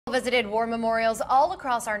Visited war memorials all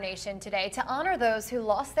across our nation today to honor those who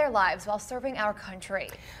lost their lives while serving our country.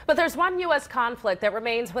 But there's one U.S. conflict that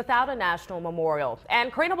remains without a national memorial,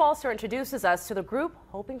 and Karina Bolster introduces us to the group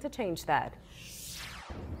hoping to change that.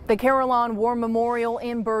 The Carillon War Memorial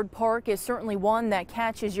in Byrd Park is certainly one that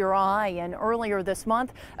catches your eye, and earlier this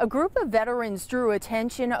month, a group of veterans drew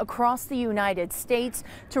attention across the United States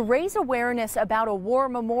to raise awareness about a war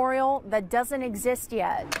memorial that doesn't exist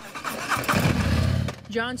yet.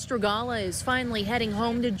 John Stragala is finally heading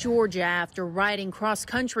home to Georgia after riding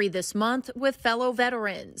cross-country this month with fellow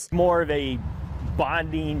veterans. More of a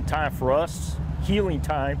bonding time for us, healing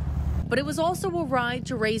time. But it was also a ride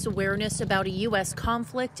to raise awareness about a U.S.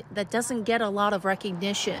 conflict that doesn't get a lot of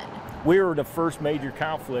recognition. We were the first major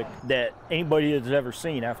conflict that anybody has ever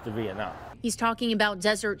seen after Vietnam. He's talking about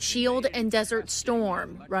Desert Shield and Desert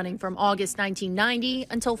Storm, running from August 1990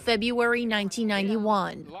 until February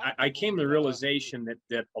 1991. I came to the realization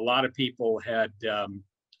that a lot of people had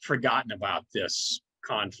forgotten about this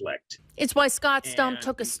conflict. It's why Scott Stump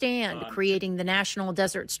took a stand, creating the National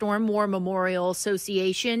Desert Storm War Memorial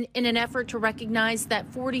Association in an effort to recognize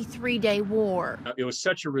that 43-day war. It was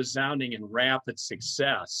such a resounding and rapid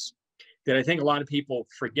success that I think a lot of people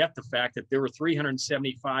forget the fact that there were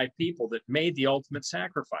 375 people that made the ultimate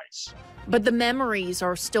sacrifice. But the memories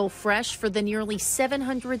are still fresh for the nearly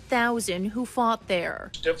 700,000 who fought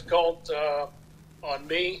there. It's difficult on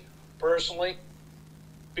me personally.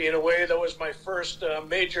 Being away, that was my first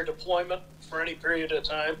major deployment for any period of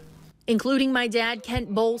time. Including my dad,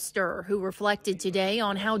 Kent Bolster, who reflected today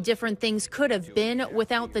on how different things could have been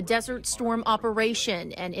without the Desert Storm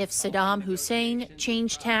operation and if Saddam Hussein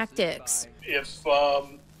changed tactics. If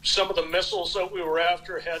some of the missiles that we were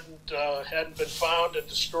after hadn't been found and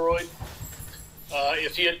destroyed,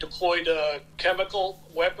 if he had deployed chemical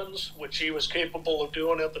weapons, which he was capable of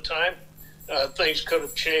doing at the time, things could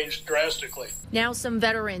have changed drastically. Now some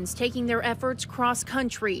veterans taking their efforts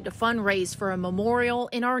cross-country to fundraise for a memorial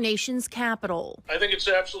in our nation's capital. I think it's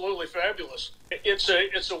absolutely fabulous. It's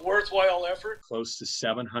a worthwhile effort. Close to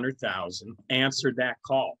 700,000 answered that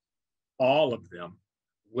call. All of them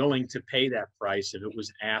willing to pay that price if it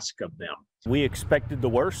was asked of them. We expected the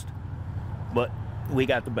worst, but we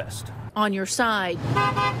got the best. On your side,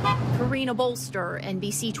 Karina Bolster,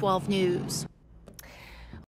 NBC 12 News.